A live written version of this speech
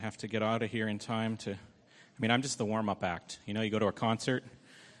Have to get out of here in time to, I'm just the warm-up act. You know, you go to a concert,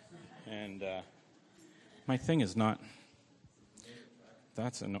 and my thing is not,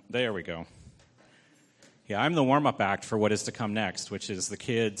 there we go. Yeah, I'm the warm-up act for what is to come next, which is the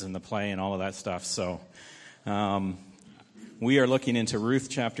kids and the play and all of that stuff. So we are looking into Ruth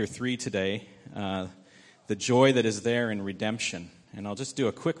chapter 3 today, the joy that is there in redemption. And I'll just do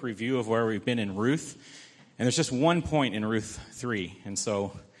a quick review of where we've been in Ruth. And there's just one point in Ruth 3, and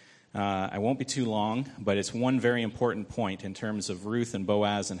so I won't be too long, but it's one very important point in terms of Ruth and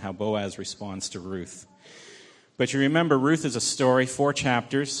Boaz and how Boaz responds to Ruth. But you remember, Ruth is a story, 4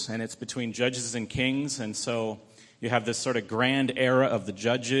 chapters, and it's between Judges and Kings, and so you have this sort of grand era of the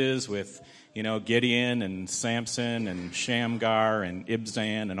Judges with, you know, Gideon and Samson and Shamgar and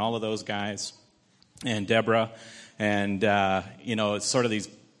Ibzan and all of those guys, and Deborah, and, it's sort of these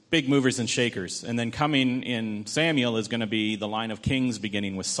big movers and shakers. And then coming in Samuel is going to be the line of kings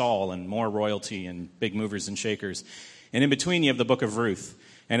beginning with Saul and more royalty and big movers and shakers. And in between you have the book of Ruth.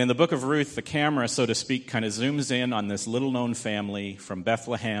 And in the book of Ruth, the camera, so to speak, kind of zooms in on this little-known family from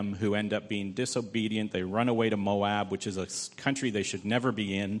Bethlehem who end up being disobedient. They run away to Moab, which is a country they should never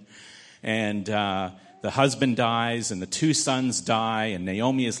be in. And the husband dies and the 2 sons die, and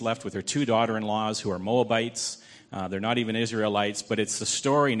Naomi is left with her 2 daughter-in-laws who are Moabites. They're not even Israelites, but it's the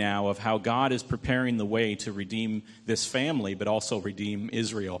story now of how God is preparing the way to redeem this family, but also redeem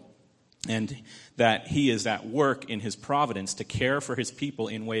Israel. And that he is at work in his providence to care for his people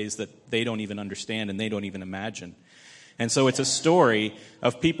in ways that they don't even understand and they don't even imagine. And so it's a story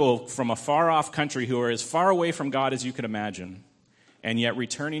of people from a far-off country who are as far away from God as you could imagine, and yet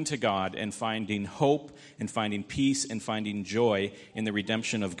returning to God and finding hope and finding peace and finding joy in the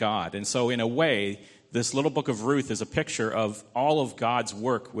redemption of God. And so in a way, this little book of Ruth is a picture of all of God's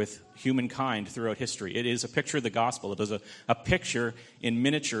work with humankind throughout history. It is a picture of the gospel. It is a picture in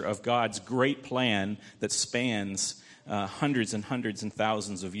miniature of God's great plan that spans hundreds and hundreds and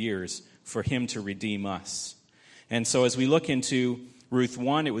thousands of years for him to redeem us. And so as we look into Ruth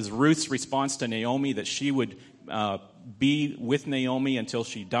 1, it was Ruth's response to Naomi that she would be with Naomi until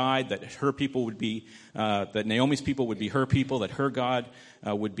she died, that her people would be, that Naomi's people would be her people, that her God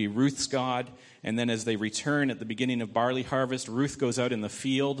would be Ruth's God. And then as they return at the beginning of barley harvest, Ruth goes out in the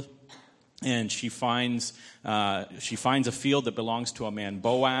field and she finds a field that belongs to a man,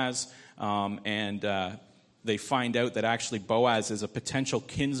 Boaz, and they find out that actually Boaz is a potential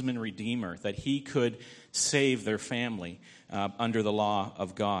kinsman redeemer, that he could save their family under the law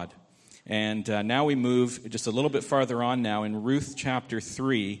of God. And now we move just a little bit farther on now in Ruth chapter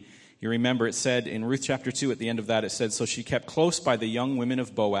 3. You remember it said in Ruth chapter 2, at the end of that, it said, "So she kept close by the young women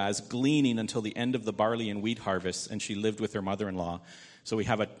of Boaz, gleaning until the end of the barley and wheat harvest, and she lived with her mother-in-law." So we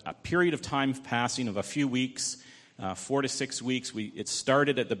have a period of time passing of a few weeks, 4 to 6 weeks. It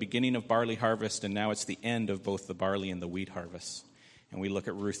started at the beginning of barley harvest, and now it's the end of both the barley and the wheat harvest. And we look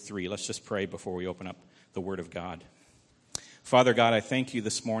at Ruth 3. Let's just pray before we open up the Word of God. Father God, I thank you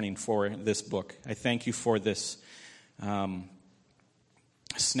this morning for this book. I thank you for this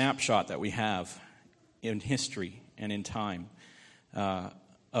snapshot that we have in history and in time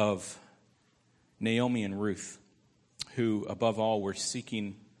of Naomi and Ruth, who above all were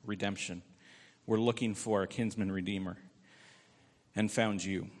seeking redemption. We're looking for a kinsman redeemer and found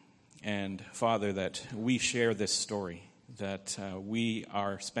you. And Father, that we share this story, that we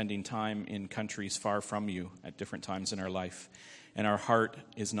are spending time in countries far from you at different times in our life. And our heart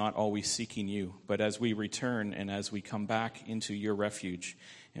is not always seeking you. But as we return and as we come back into your refuge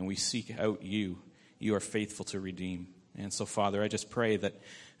and we seek out you, you are faithful to redeem. And so, Father, I just pray that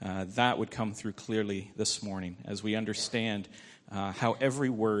that would come through clearly this morning as we understand how every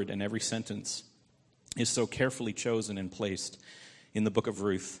word and every sentence is so carefully chosen and placed in the book of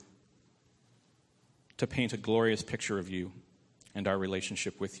Ruth to paint a glorious picture of you and our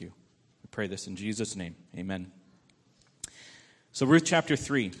relationship with you. We pray this in Jesus' name. Amen. So Ruth chapter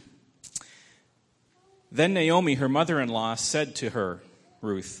 3. Then Naomi, her mother-in-law, said to her,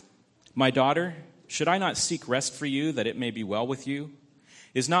 Ruth, "My daughter, should I not seek rest for you, that it may be well with you?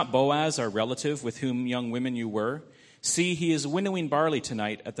 Is not Boaz our relative, with whom young women you were? See, he is winnowing barley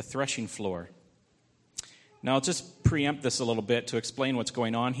tonight at the threshing floor." Now, I'll just preempt this a little bit to explain what's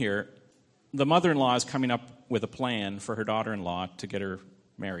going on here. The mother-in-law is coming up with a plan for her daughter-in-law to get her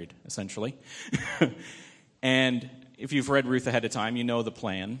married, essentially. And if you've read Ruth ahead of time, you know the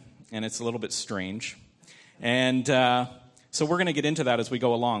plan, and it's a little bit strange. And so we're going to get into that as we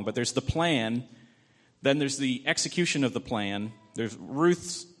go along. But there's the plan, then there's the execution of the plan. There's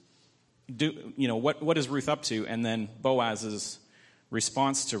Ruth's, what is Ruth up to? And then Boaz's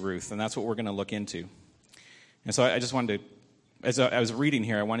response to Ruth, and that's what we're going to look into. And so I just wanted to as I was reading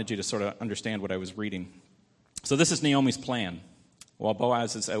here, I wanted you to sort of understand what I was reading. So this is Naomi's plan while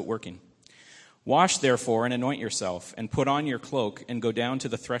Boaz is out working. Wash, therefore, and anoint yourself, and put on your cloak, and go down to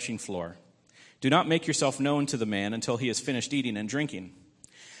the threshing floor. Do not make yourself known to the man until he has finished eating and drinking.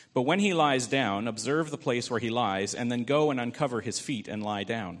 But when he lies down, observe the place where he lies, and then go and uncover his feet and lie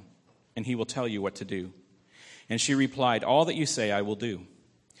down, and he will tell you what to do. And she replied, all that you say I will do.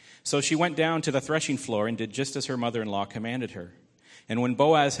 So she went down to the threshing floor and did just as her mother-in-law commanded her. And when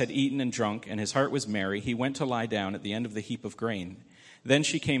Boaz had eaten and drunk, and his heart was merry, he went to lie down at the end of the heap of grain. Then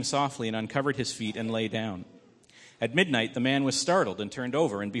she came softly and uncovered his feet and lay down. At midnight the man was startled and turned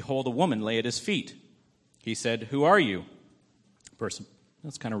over, and behold, a woman lay at his feet. He said, who are you? Person,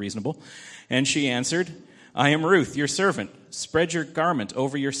 that's kind of reasonable. And she answered, I am Ruth, your servant. Spread your garment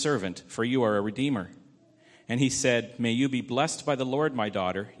over your servant, for you are a redeemer. And he said, may you be blessed by the Lord, my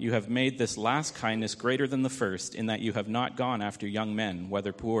daughter. You have made this last kindness greater than the first, in that you have not gone after young men,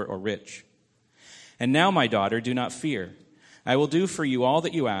 whether poor or rich. And now, my daughter, do not fear. I will do for you all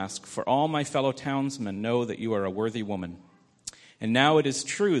that you ask, for all my fellow townsmen know that you are a worthy woman. And now it is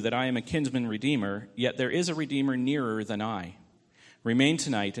true that I am a kinsman redeemer, yet there is a redeemer nearer than I. Remain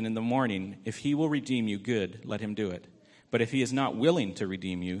tonight, and in the morning, if he will redeem you, good, let him do it. But if he is not willing to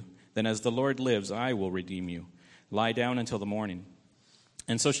redeem you, then as the Lord lives, I will redeem you. Lie down until the morning.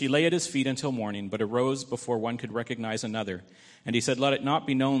 And so she lay at his feet until morning, but arose before one could recognize another. And he said, let it not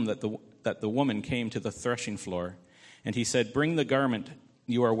be known that the woman came to the threshing floor. And he said, bring the garment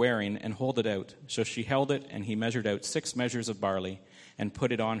you are wearing and hold it out. So she held it, and he measured out 6 measures of barley and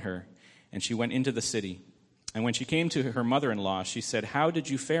put it on her. And she went into the city. And when she came to her mother-in-law, she said, how did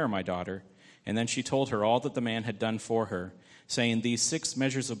you fare, my daughter? And then she told her all that the man had done for her, saying, these 6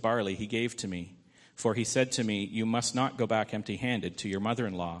 measures of barley he gave to me. For he said to me, you must not go back empty-handed to your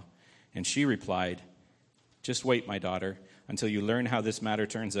mother-in-law. And she replied, just wait, my daughter, until you learn how this matter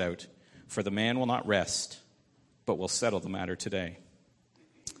turns out. For the man will not rest, but will settle the matter today.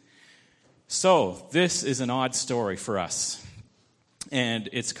 So, this is an odd story for us. And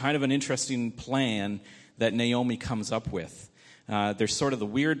it's kind of an interesting plan that Naomi comes up with. There's sort of the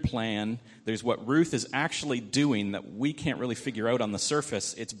weird plan. There's what Ruth is actually doing that we can't really figure out on the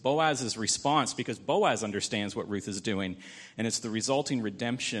surface. It's Boaz's response, because Boaz understands what Ruth is doing. And it's the resulting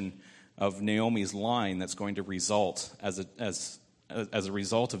redemption of Naomi's line that's going to result as a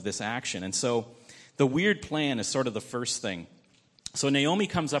result of this action. And so the weird plan is sort of the first thing. So Naomi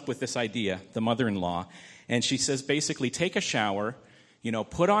comes up with this idea, the mother-in-law, and she says basically take a shower,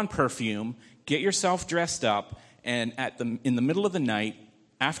 put on perfume, get yourself dressed up, and in the middle of the night,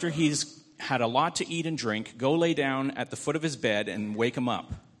 after he's had a lot to eat and drink, go lay down at the foot of his bed and wake him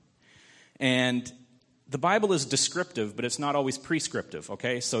up. And the Bible is descriptive, but it's not always prescriptive,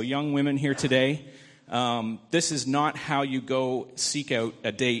 okay? So young women here today, this is not how you go seek out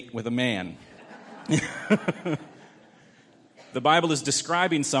a date with a man. The Bible is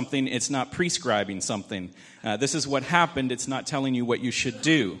describing something, it's not prescribing something. This is what happened, it's not telling you what you should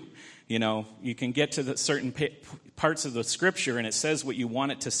do. You can get to the certain parts of the scripture and it says what you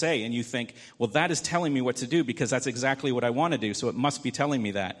want it to say, and you think, well, that is telling me what to do because that's exactly what I want to do, so it must be telling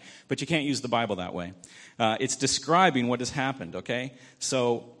me that. But you can't use the Bible that way. It's describing what has happened, okay?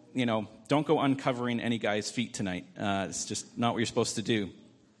 So, don't go uncovering any guy's feet tonight. It's just not what you're supposed to do.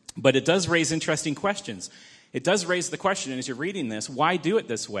 But it does raise interesting questions. It does raise the question, as you're reading this, why do it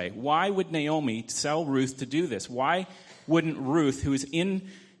this way? Why would Naomi tell Ruth to do this? Why wouldn't Ruth, who is in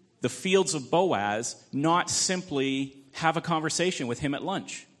the fields of Boaz, not simply have a conversation with him at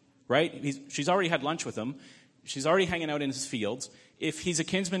lunch, right? She's already had lunch with him. She's already hanging out in his fields. If he's a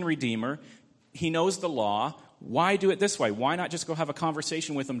kinsman redeemer, he knows the law. Why do it this way? Why not just go have a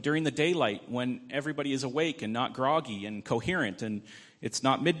conversation with him during the daylight when everybody is awake and not groggy and coherent and it's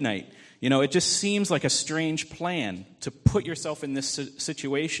not midnight? It just seems like a strange plan to put yourself in this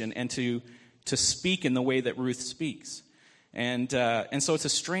situation and to speak in the way that Ruth speaks. And so it's a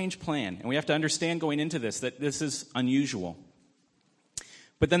strange plan. And we have to understand going into this that this is unusual.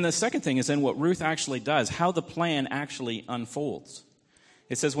 But then the second thing is then what Ruth actually does, how the plan actually unfolds.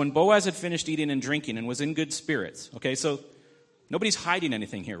 It says, when Boaz had finished eating and drinking and was in good spirits. Okay, so nobody's hiding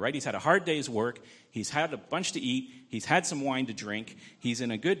anything here, right? He's had a hard day's work. He's had a bunch to eat. He's had some wine to drink. He's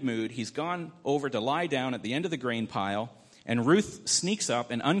in a good mood. He's gone over to lie down at the end of the grain pile. And Ruth sneaks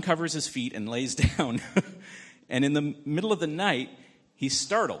up and uncovers his feet and lays down. And in the middle of the night, he's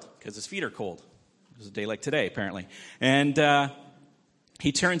startled because his feet are cold. It was a day like today, apparently. And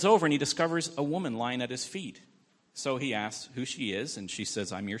he turns over and he discovers a woman lying at his feet. So he asks who she is, and she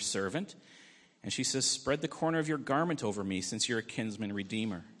says, I'm your servant. And she says, spread the corner of your garment over me, since you're a kinsman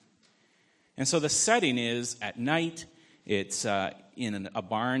redeemer. And so the setting is at night, It's in a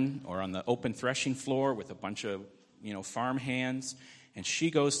barn or on the open threshing floor with a bunch of, farm hands. And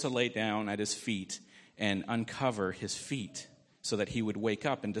she goes to lay down at his feet and uncover his feet so that he would wake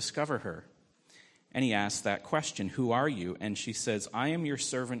up and discover her. And he asks that question, "Who are you?" And she says, "I am your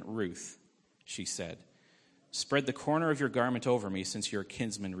servant Ruth," she said. "Spread the corner of your garment over me, since you're a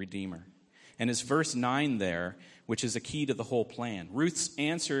kinsman redeemer." And it's verse 9 there, which is a key to the whole plan. Ruth's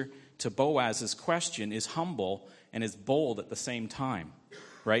answer to Boaz's question is humble and is bold at the same time,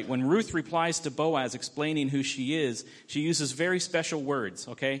 right? When Ruth replies to Boaz explaining who she is, she uses very special words,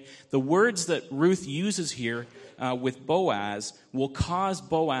 okay? The words that Ruth uses here with Boaz will cause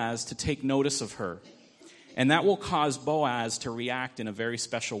Boaz to take notice of her. And that will cause Boaz to react in a very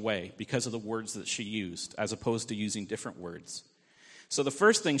special way because of the words that she used, as opposed to using different words. So the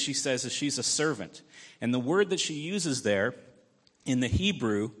first thing she says is she's a servant. And the word that she uses there in the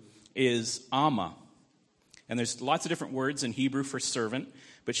Hebrew is Amma. And there's lots of different words in Hebrew for servant,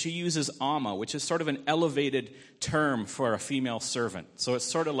 but she uses Amma, which is sort of an elevated term for a female servant. So it's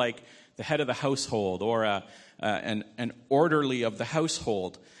sort of like the head of the household or an orderly of the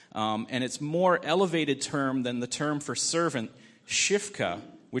household. And it's more elevated term than the term for servant, shifka,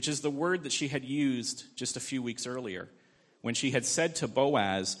 which is the word that she had used just a few weeks earlier when she had said to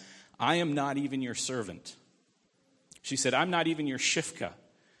Boaz, "I am not even your servant." She said, "I'm not even your shifka.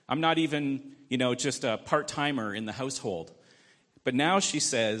 I'm not even, just a part-timer in the household." But now she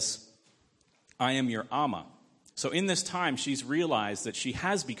says, "I am your Amma." So in this time, she's realized that she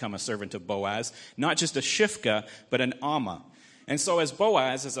has become a servant of Boaz, not just a shifka, but an Amma. And so as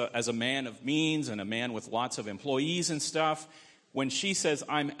Boaz, as a man of means and a man with lots of employees and stuff, when she says,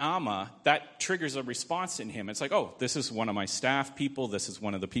 "I'm Amma," that triggers a response in him. It's like, oh, this is one of my staff people. This is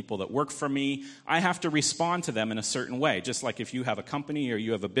one of the people that work for me. I have to respond to them in a certain way. Just like if you have a company or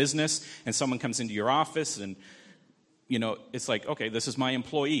you have a business and someone comes into your office and, it's like, okay, this is my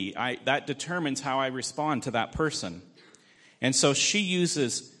employee. That determines how I respond to that person. And so she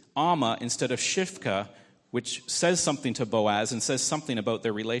uses Amma instead of Shifka, which says something to Boaz and says something about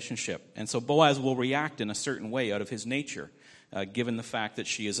their relationship. And so Boaz will react in a certain way out of his nature, given the fact that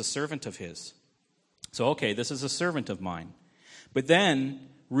she is a servant of his. So, okay, this is a servant of mine. But then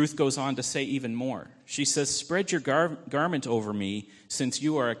Ruth goes on to say even more. She says, "Spread your garment over me, since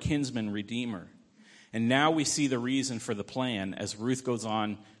you are a kinsman redeemer." And now we see the reason for the plan as Ruth goes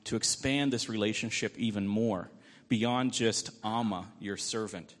on to expand this relationship even more, beyond just Amma, your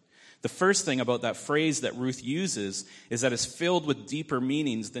servant. The first thing about that phrase that Ruth uses is that it's filled with deeper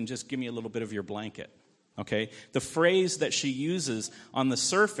meanings than just "give me a little bit of your blanket." Okay? The phrase that she uses on the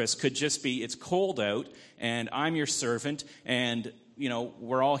surface could just be, "It's cold out, and I'm your servant, and,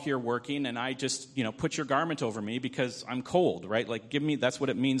 we're all here working, and I just, put your garment over me because I'm cold," right? Like, give me, that's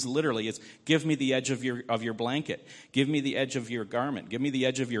what it means literally. It's, give me the edge of your blanket. Give me the edge of your garment. Give me the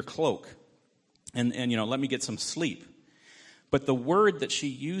edge of your cloak. And let me get some sleep. But the word that she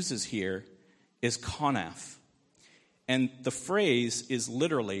uses here is konaf. And the phrase is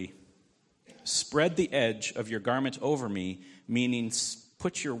literally, "Spread the edge of your garment over me," meaning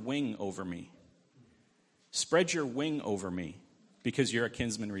put your wing over me. Spread your wing over me because you're a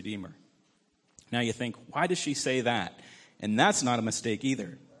kinsman redeemer. Now you think, why does she say that? And that's not a mistake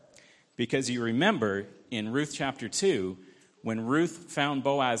either. Because you remember in Ruth chapter 2, when Ruth found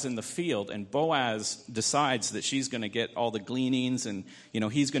Boaz in the field and Boaz decides that she's going to get all the gleanings and,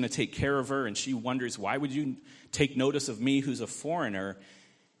 he's going to take care of her, and she wonders, why would you take notice of me who's a foreigner?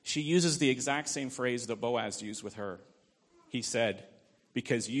 She uses the exact same phrase that Boaz used with her. He said,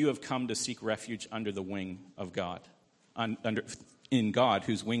 "Because you have come to seek refuge under the wing of God." In God,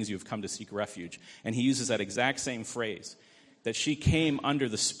 whose wings you have come to seek refuge. And he uses that exact same phrase, that she came under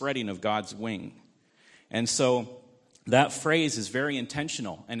the spreading of God's wing. And so that phrase is very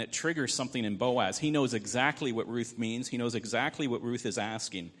intentional, and it triggers something in Boaz. He knows exactly what Ruth means. He knows exactly what Ruth is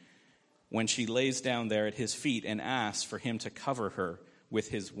asking when she lays down there at his feet and asks for him to cover her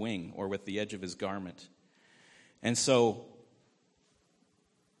with his wing or with the edge of his garment. And so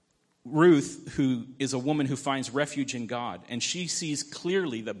Ruth, who is a woman who finds refuge in God, and she sees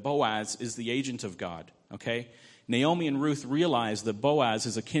clearly that Boaz is the agent of God, okay? Naomi and Ruth realize that Boaz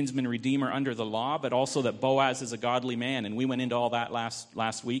is a kinsman redeemer under the law, but also that Boaz is a godly man, and we went into all that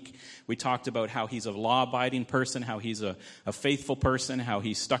last week. We talked about how he's a law-abiding person, how he's a faithful person, how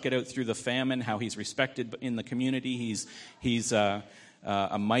he stuck it out through the famine, how he's respected in the community, he's a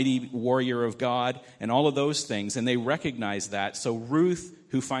mighty warrior of God, and all of those things, and they recognize that. So Ruth,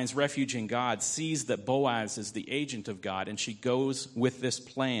 who finds refuge in God, sees that Boaz is the agent of God, and she goes with this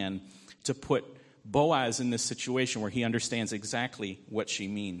plan to put Boaz in this situation where he understands exactly what she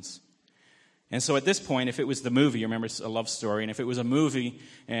means. And so at this point, if it was the movie, you remember it's a love story, and if it was a movie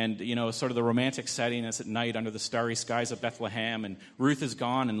and, sort of the romantic setting, it's at night under the starry skies of Bethlehem, and Ruth is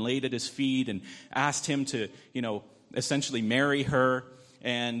gone and laid at his feet and asked him to, essentially marry her.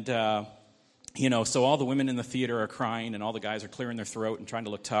 And, so all the women in the theater are crying and all the guys are clearing their throat and trying to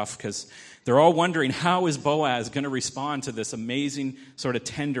look tough because they're all wondering, how is Boaz going to respond to this amazing sort of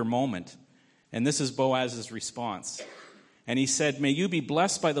tender moment? And this is Boaz's response. And he said, "May you be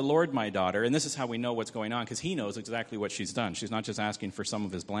blessed by the Lord, my daughter." And this is how we know what's going on, because he knows exactly what she's done. She's not just asking for some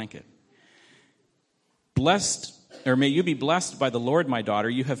of his blanket. May you be blessed by the Lord, my daughter.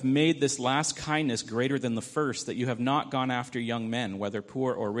 You have made this last kindness greater than the first, that you have not gone after young men, whether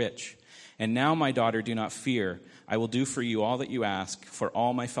poor or rich. And now, my daughter, do not fear. I will do for you all that you ask, for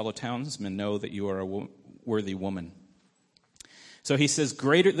all my fellow townsmen know that you are a worthy woman. So he says,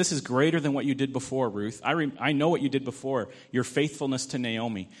 this is greater than what you did before, Ruth. I know what you did before. Your faithfulness to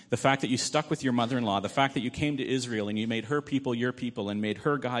Naomi. The fact that you stuck with your mother-in-law. The fact that you came to Israel and you made her people your people and made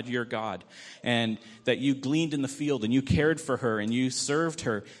her God your God. And that you gleaned in the field and you cared for her and you served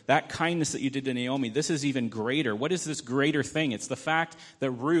her. That kindness that you did to Naomi, this is even greater. What is this greater thing? It's the fact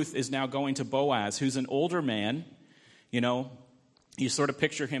that Ruth is now going to Boaz, who's an older man. You sort of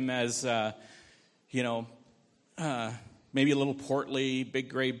picture him as, maybe a little portly, big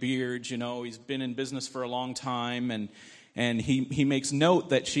gray beard, he's been in business for a long time, and he makes note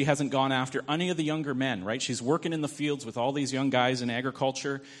that she hasn't gone after any of the younger men, right? She's working in the fields with all these young guys in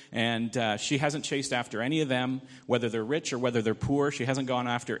agriculture, and she hasn't chased after any of them, whether they're rich or whether they're poor. She hasn't gone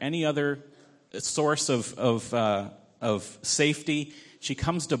after any other source of safety. She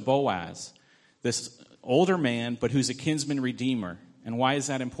comes to Boaz, this older man, but who's a kinsman redeemer. And why is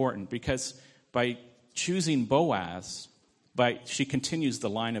that important? Because by choosing Boaz, she continues the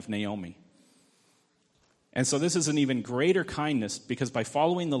line of Naomi. And so this is an even greater kindness, because by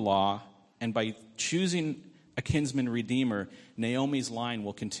following the law and by choosing a kinsman redeemer, Naomi's line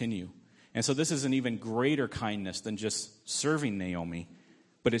will continue. And so this is an even greater kindness than just serving Naomi,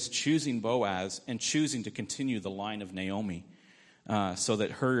 but it's choosing Boaz and choosing to continue the line of Naomi so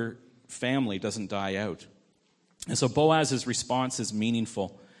that her family doesn't die out. And so Boaz's response is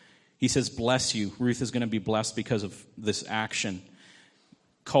meaningful. He says, "Bless you." Ruth is going to be blessed because of this action.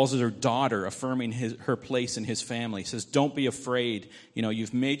 Calls her daughter, affirming her place in his family. He says, "Don't be afraid.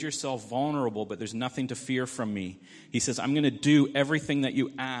 You've made yourself vulnerable, but there's nothing to fear from me." He says, "I'm going to do everything that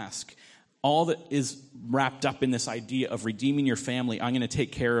you ask." All that is wrapped up in this idea of redeeming your family, I'm going to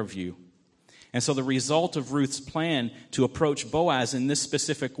take care of you. And so the result of Ruth's plan to approach Boaz in this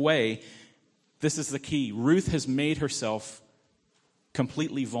specific way, this is the key. Ruth has made herself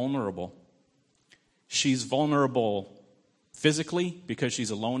completely vulnerable. She's vulnerable physically because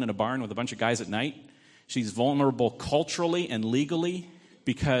she's alone in a barn with a bunch of guys at night. She's vulnerable culturally and legally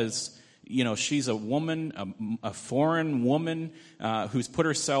because, she's a woman, a foreign woman who's put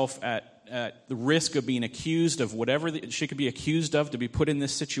herself at the risk of being accused of whatever she could be accused of to be put in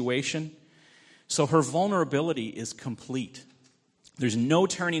this situation. So her vulnerability is complete. There's no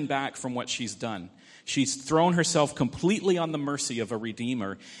turning back from what she's done. She's thrown herself completely on the mercy of a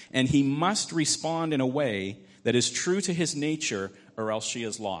Redeemer, and he must respond in a way that is true to his nature, or else she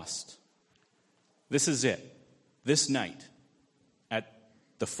is lost. This is it. This night, at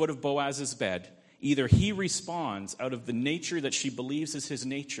the foot of Boaz's bed, either he responds out of the nature that she believes is his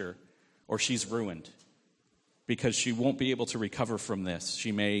nature, or she's ruined, because she won't be able to recover from this.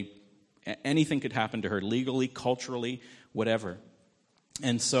 Anything could happen to her, legally, culturally, whatever.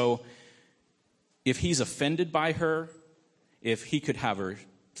 And so, if he's offended by her, if he could have her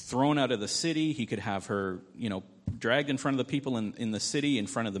thrown out of the city, he could have her, dragged in front of the people in the city, in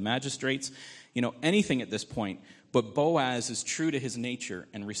front of the magistrates, anything at this point. But Boaz is true to his nature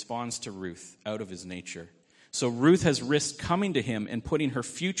and responds to Ruth out of his nature. So Ruth has risked coming to him and putting her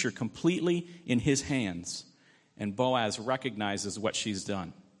future completely in his hands. And Boaz recognizes what she's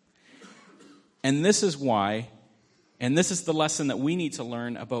done. And this is why, and this is the lesson that we need to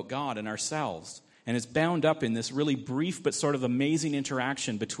learn about God and ourselves. And it's bound up in this really brief but sort of amazing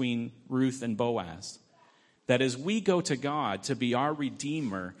interaction between Ruth and Boaz. That as we go to God to be our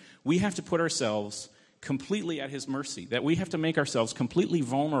Redeemer, we have to put ourselves completely at his mercy. That we have to make ourselves completely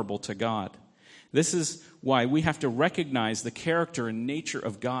vulnerable to God. This is why we have to recognize the character and nature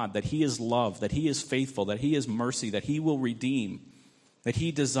of God. That he is love, that he is faithful, that he is mercy, that he will redeem. That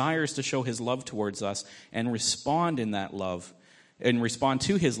he desires to show his love towards us and respond in that love. And respond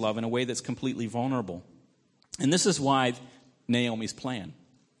to his love in a way that's completely vulnerable. And this is why Naomi's plan.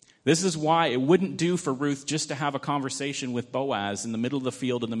 This is why it wouldn't do for Ruth just to have a conversation with Boaz in the middle of the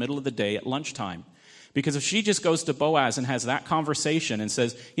field, in the middle of the day, at lunchtime. Because if she just goes to Boaz and has that conversation and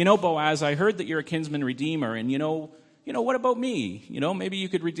says, Boaz, I heard that you're a kinsman redeemer, and what about me? Maybe you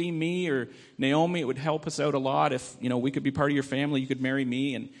could redeem me, or Naomi, it would help us out a lot if, we could be part of your family, you could marry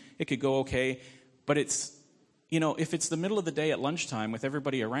me, and it could go okay. But it's, if it's the middle of the day at lunchtime with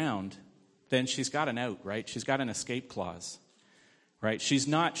everybody around, then she's got an out, right? She's got an escape clause, right? She's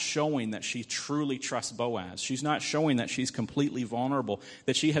not showing that she truly trusts Boaz. She's not showing that she's completely vulnerable,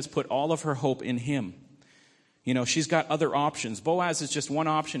 that she has put all of her hope in him. She's got other options. Boaz is just one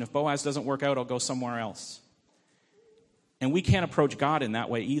option. If Boaz doesn't work out, I'll go somewhere else. And we can't approach God in that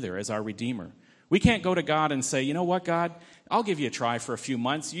way either as our Redeemer. We can't go to God and say, you know what, God, I'll give you a try for a few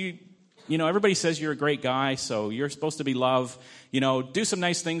months. Everybody says you're a great guy, so you're supposed to be loved. Do some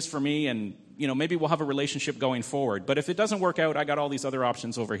nice things for me, and, maybe we'll have a relationship going forward. But if it doesn't work out, I got all these other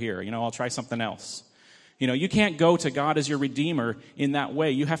options over here. I'll try something else. You can't go to God as your Redeemer in that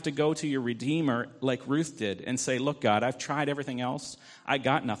way. You have to go to your Redeemer like Ruth did and say, look, God, I've tried everything else. I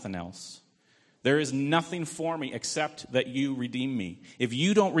got nothing else. There is nothing for me except that you redeem me. If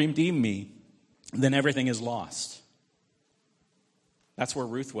you don't redeem me, then everything is lost. That's where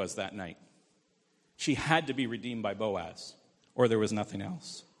Ruth was that night. She had to be redeemed by Boaz, or there was nothing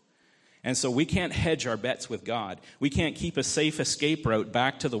else. And so we can't hedge our bets with God. We can't keep a safe escape route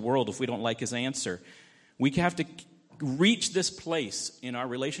back to the world if we don't like his answer. We have to reach this place in our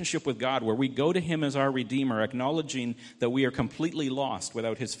relationship with God where we go to him as our Redeemer, acknowledging that we are completely lost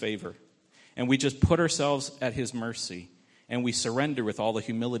without his favor. And we just put ourselves at his mercy, and we surrender with all the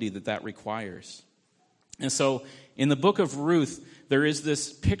humility that requires. And so in the book of Ruth, there is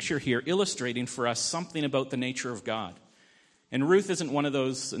this picture here illustrating for us something about the nature of God. And Ruth isn't one of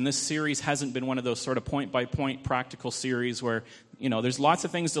those, and this series hasn't been one of those sort of point-by-point practical series where, there's lots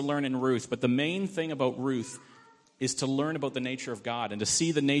of things to learn in Ruth, but the main thing about Ruth is to learn about the nature of God and to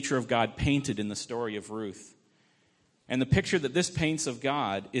see the nature of God painted in the story of Ruth. And the picture that this paints of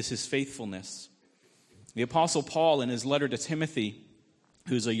God is his faithfulness. The Apostle Paul, in his letter to Timothy,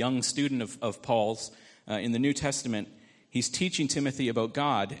 who's a young student of Paul's in the New Testament, he's teaching Timothy about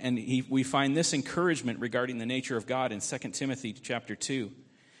God, and we find this encouragement regarding the nature of God in 2 Timothy chapter 2.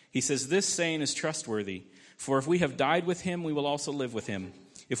 He says, "This saying is trustworthy, for if we have died with him, we will also live with him.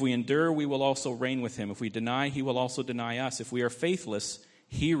 If we endure, we will also reign with him. If we deny, he will also deny us. If we are faithless,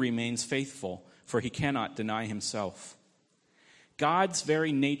 he remains faithful, for he cannot deny himself." God's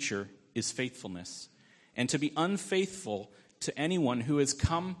very nature is faithfulness. And to be unfaithful to anyone who has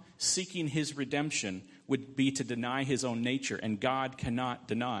come seeking his redemption would be to deny his own nature, and God cannot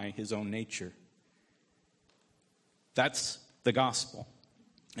deny his own nature. That's the gospel,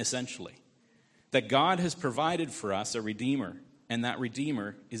 essentially. That God has provided for us a Redeemer, and that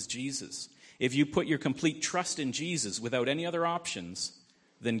Redeemer is Jesus. If you put your complete trust in Jesus without any other options,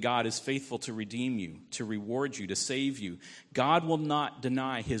 then God is faithful to redeem you, to reward you, to save you. God will not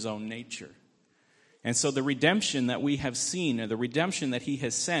deny his own nature. And so the redemption that we have seen, or the redemption that he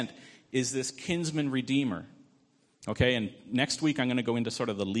has sent, is this kinsman redeemer. Okay, and next week I'm going to go into sort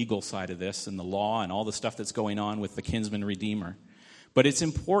of the legal side of this and the law and all the stuff that's going on with the kinsman redeemer. But it's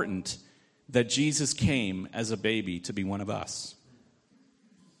important that Jesus came as a baby to be one of us,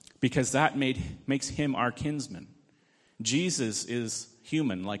 because that makes him our kinsman. Jesus is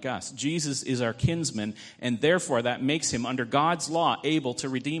human like us. Jesus is our kinsman, and therefore that makes him, under God's law, able to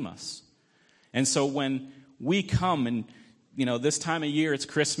redeem us. And so when we come and, this time of year, it's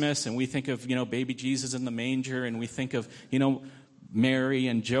Christmas, and we think of, baby Jesus in the manger, and we think of, Mary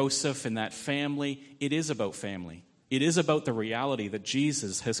and Joseph and that family, it is about family. It is about the reality that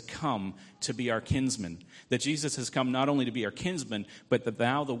Jesus has come to be our kinsman. That Jesus has come not only to be our kinsman, but that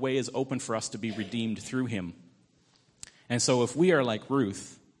now the way is open for us to be redeemed through him. And so if we are like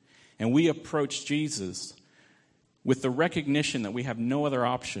Ruth, and we approach Jesus with the recognition that we have no other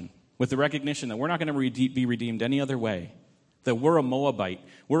option, with the recognition that we're not going to be redeemed any other way, that we're a Moabite,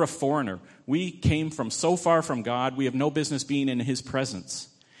 we're a foreigner, we came from so far from God, we have no business being in his presence.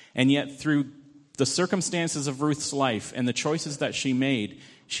 And yet through the circumstances of Ruth's life and the choices that she made,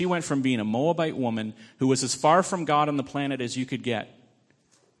 she went from being a Moabite woman who was as far from God on the planet as you could get,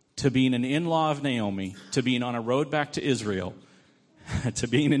 to being an in-law of Naomi, to being on a road back to Israel, to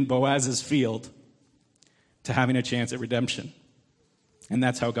being in Boaz's field, to having a chance at redemption. And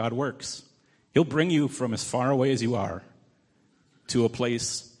that's how God works. He'll bring you from as far away as you are to a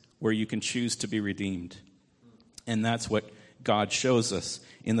place where you can choose to be redeemed. And that's what God shows us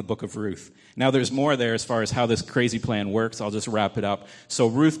in the book of Ruth. Now there's more there as far as how this crazy plan works. I'll just wrap it up. So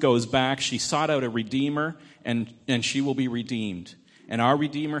Ruth goes back. She sought out a redeemer, and she will be redeemed. And our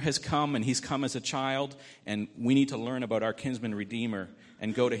Redeemer has come, and he's come as a child, and we need to learn about our kinsman Redeemer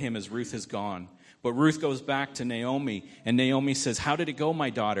and go to him as Ruth has gone. But Ruth goes back to Naomi, and Naomi says, how did it go, my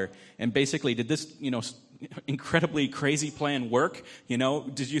daughter? And basically, did this, incredibly crazy plan work?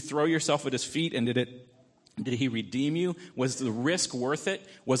 Did you throw yourself at his feet, and did he redeem you? Was the risk worth it?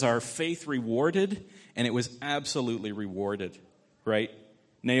 Was our faith rewarded? And it was absolutely rewarded, right?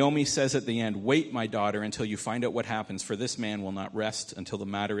 Naomi says at the end, wait, my daughter, until you find out what happens, for this man will not rest until the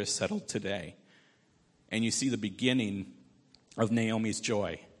matter is settled today. And you see the beginning of Naomi's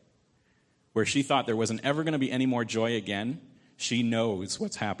joy, where she thought there wasn't ever going to be any more joy again. She knows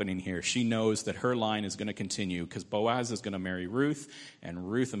what's happening here. She knows that her line is going to continue because Boaz is going to marry Ruth,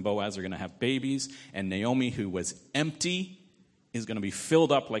 and Ruth and Boaz are going to have babies, and Naomi, who was empty, is going to be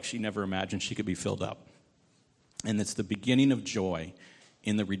filled up like she never imagined she could be filled up. And it's the beginning of joy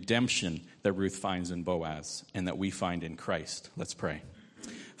in the redemption that Ruth finds in Boaz and that we find in Christ. Let's pray.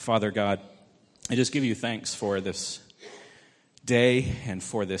 Father God, I just give you thanks for this day and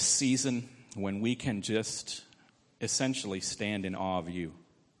for this season when we can just essentially stand in awe of you.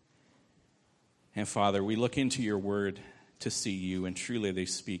 And Father, we look into your word to see you, and truly they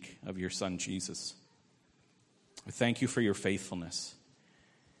speak of your Son Jesus. I thank you for your faithfulness,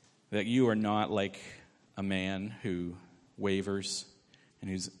 that you are not like a man who wavers and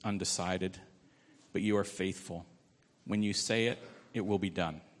who's undecided, but you are faithful. When you say it, it will be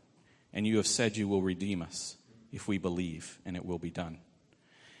done. And you have said you will redeem us if we believe, and it will be done.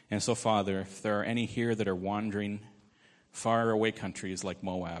 And so, Father, if there are any here that are wandering far away countries like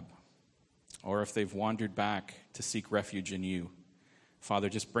Moab, or if they've wandered back to seek refuge in you, Father,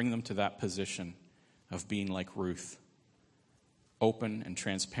 just bring them to that position of being like Ruth, open and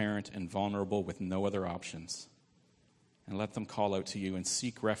transparent and vulnerable with no other options. And let them call out to you and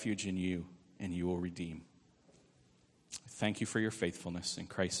seek refuge in you, and you will redeem. Thank you for your faithfulness. In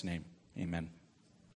Christ's name, amen.